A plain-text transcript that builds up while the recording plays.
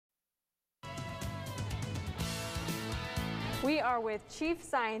We are with Chief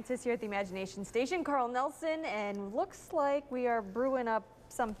Scientist here at the Imagination Station, Carl Nelson, and looks like we are brewing up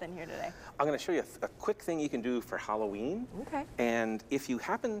something here today. I'm going to show you a quick thing you can do for Halloween. Okay. And if you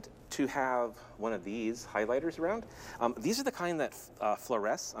happen to have one of these highlighters around, these are the kind that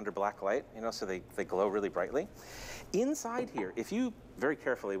fluoresce under black light, you know, so they glow really brightly. Inside here, if you very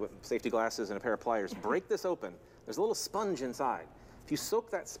carefully with safety glasses and a pair of pliers break this open, there's a little sponge inside. If you soak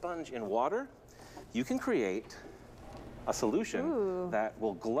that sponge in water, you can create a solution that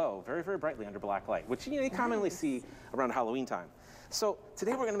will glow very, very brightly under black light, which you commonly see around Halloween time. So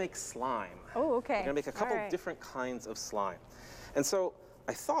today we're going to make slime. Oh, okay. We're going to make a couple different kinds of slime. And so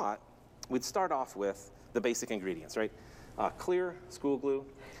I thought we'd start off with the basic ingredients, right? Clear school glue.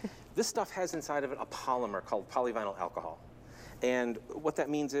 This stuff has inside of it a polymer called polyvinyl alcohol. And what that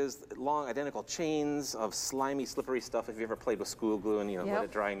means is long identical chains of slimy, slippery stuff. If you ever played with school glue and let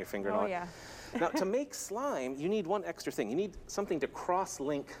it dry on your finger and all that. Now, to make slime, you need one extra thing. You need something to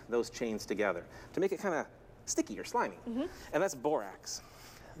cross-link those chains together to make it kind of sticky or slimy. And that's borax.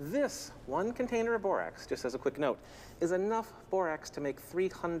 This one container of borax, just as a quick note, is enough borax to make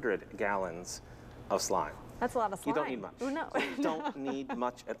 300 gallons of slime. That's a lot of slime. You don't need much. Oh, no. You don't need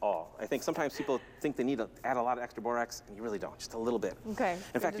much at all. I think sometimes people think they need to add a lot of extra borax, and you really don't, just a little bit. Okay.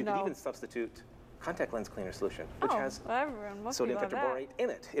 In fact, you can even substitute contact lens cleaner solution, which has sodium tetraborate in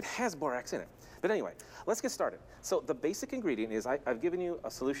it. It has borax in it. But anyway, let's get started. So the basic ingredient is I've given you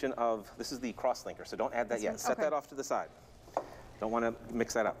a solution of, this is the cross-linker, so don't add that yet. Set that off to the side. Don't want to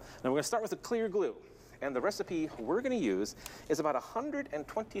mix that up. Now we're going to start with the clear glue. And the recipe we're going to use is about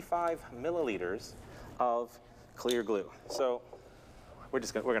 125 milliliters of clear glue. So we're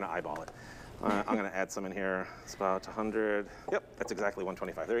going to eyeball it. I'm going to add some in here. It's about 100. Yep, that's exactly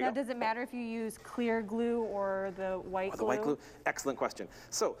 125. There you go. Now, does it matter if you use clear glue or the white glue? The white glue? Excellent question.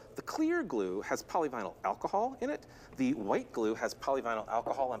 So the clear glue has polyvinyl alcohol in it. The white glue has polyvinyl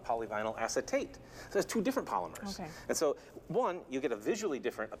alcohol and polyvinyl acetate. So there's two different polymers. Okay. And so, one, you get a visually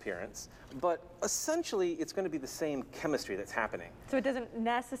different appearance, but essentially it's going to be the same chemistry that's happening. So it doesn't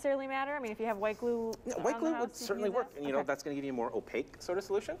necessarily matter? I mean, if you have white glue white glue would certainly work. And that's going to give you a more opaque sort of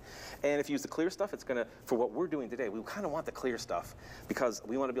solution. And if you use the clear stuff, it's going to, for what we're doing today, we kind of want the clear stuff because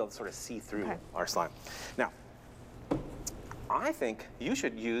we want to be able to sort of see through our slime. Now, I think you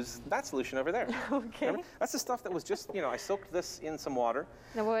should use that solution over there. Okay. Remember? That's the stuff that was just, I soaked this in some water.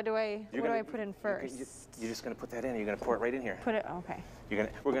 Now what do I put in first? You're just going to put that in. You're going to pour it right in here. Put it, okay.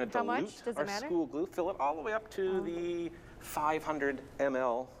 We're going to dilute our school glue, fill it all the way up to the 500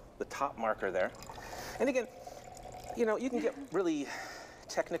 ml, the top marker there. And again, you can get really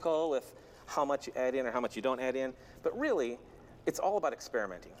technical with how much you add in or how much you don't add in, but really, it's all about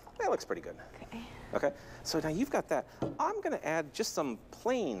experimenting. That looks pretty good. Okay, so now you've got that. I'm going to add just some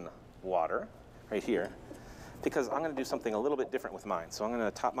plain water right here because I'm going to do something a little bit different with mine. So I'm going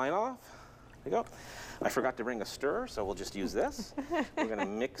to top mine off. There you go. I forgot to bring a stirrer, so we'll just use this. We're going to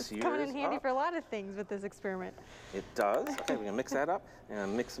mix yours coming in handy for a lot of things with this experiment. It does. Okay, we're going to mix that up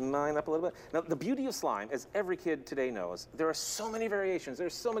and mix mine up a little bit. Now, the beauty of slime, as every kid today knows, there are so many variations.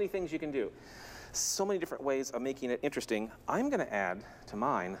 There's so many things you can do. So many different ways of making it interesting. I'm going to add to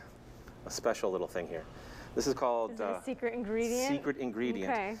mine a special little thing here. This is called a secret ingredient. Secret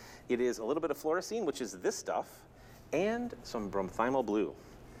ingredient. Okay. It is a little bit of fluorescein, which is this stuff, and some bromothymol blue.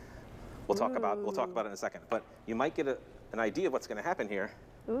 We'll talk about it in a second. But you might get an idea of what's going to happen here.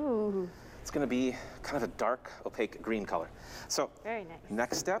 Ooh. It's going to be kind of a dark, opaque green color. So, very nice.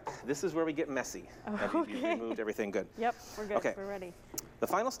 Next step, this is where we get messy. You've removed everything good. Yep, we're good. Okay. We're ready. The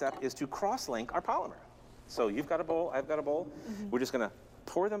final step is to cross-link our polymer. So you've got a bowl, I've got a bowl. We're just going to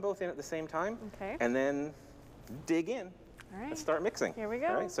pour them both in at the same time, and then dig in and start mixing. Here we go.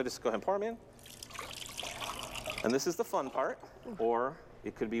 All right, so just go ahead and pour them in. And this is the fun part, or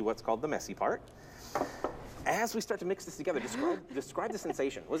it could be what's called the messy part. As we start to mix this together, describe the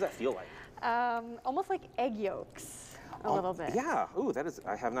sensation. What does that feel like? Almost like egg yolks. A little bit. Yeah. Ooh,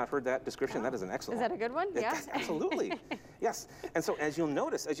 I have not heard that description. That is an excellent one. Is that a good one? Yeah. Absolutely. Yes. And so as you'll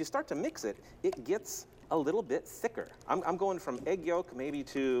notice, as you start to mix it, it gets a little bit thicker. I'm going from egg yolk maybe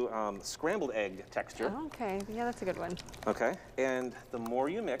to scrambled egg texture. Oh, okay. Yeah, that's a good one. Okay. And the more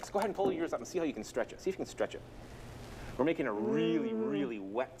you mix, go ahead and pull yours up and see how you can stretch it. See if you can stretch it. We're making a really, really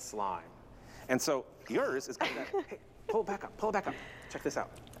wet slime. And so yours is got that, hey, pull it back up, pull it back up. Check this out.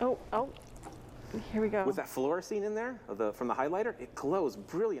 Oh. Here we go. With that fluorescein in there, from the highlighter, it glows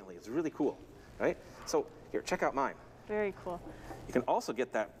brilliantly. It's really cool, right? So here, check out mine. Very cool. You can also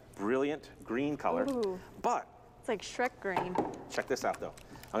get that brilliant green color, but it's like Shrek green. Check this out, though.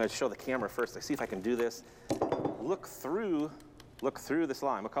 I'm going to show the camera first. Let's see if I can do this. Look through the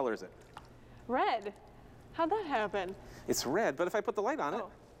slime. What color is it? Red. How'd that happen? It's red, but if I put the light on it,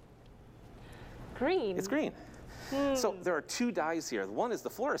 Green. it's green. So there are two dyes here. One is the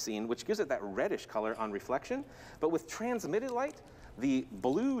fluorescein, which gives it that reddish color on reflection. But with transmitted light, the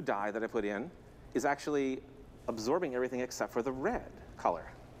blue dye that I put in is actually absorbing everything except for the red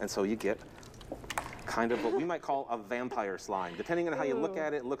color. And so you get kind of what we might call a vampire slime. Depending on how you look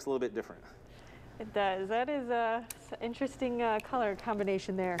at it, it looks a little bit different. It does. That is an interesting color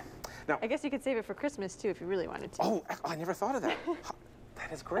combination there. Now, I guess you could save it for Christmas too if you really wanted to. Oh, I never thought of that.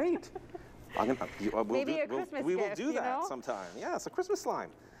 That is great. Maybe a Christmas we will gift, do that you know? sometime. Yeah, it's a Christmas slime.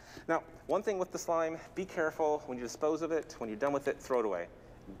 Now, one thing with the slime, be careful when you dispose of it. When you're done with it, throw it away.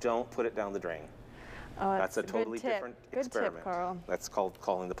 Don't put it down the drain. Oh, That's a totally different experiment. Good tip, Carl. That's called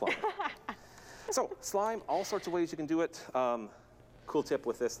calling the plumber. So, slime, all sorts of ways you can do it. Cool tip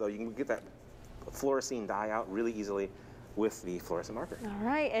with this, though, you can get that fluorescein dye out really easily with the fluorescent marker. All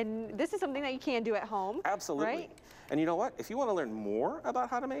right, and this is something that you can do at home. Absolutely. Right? And you know what? If you want to learn more about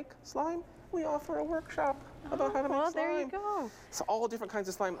how to make slime, we offer a workshop about how to make slime. Well, there you go. So all different kinds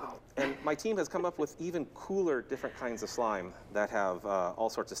of slime. And my team has come up with even cooler different kinds of slime that have all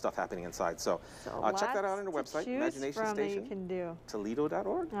sorts of stuff happening inside. So check that out on our website, Imagination Station, you can do.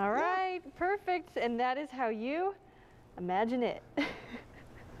 Toledo.org. All right, perfect. And that is how you imagine it.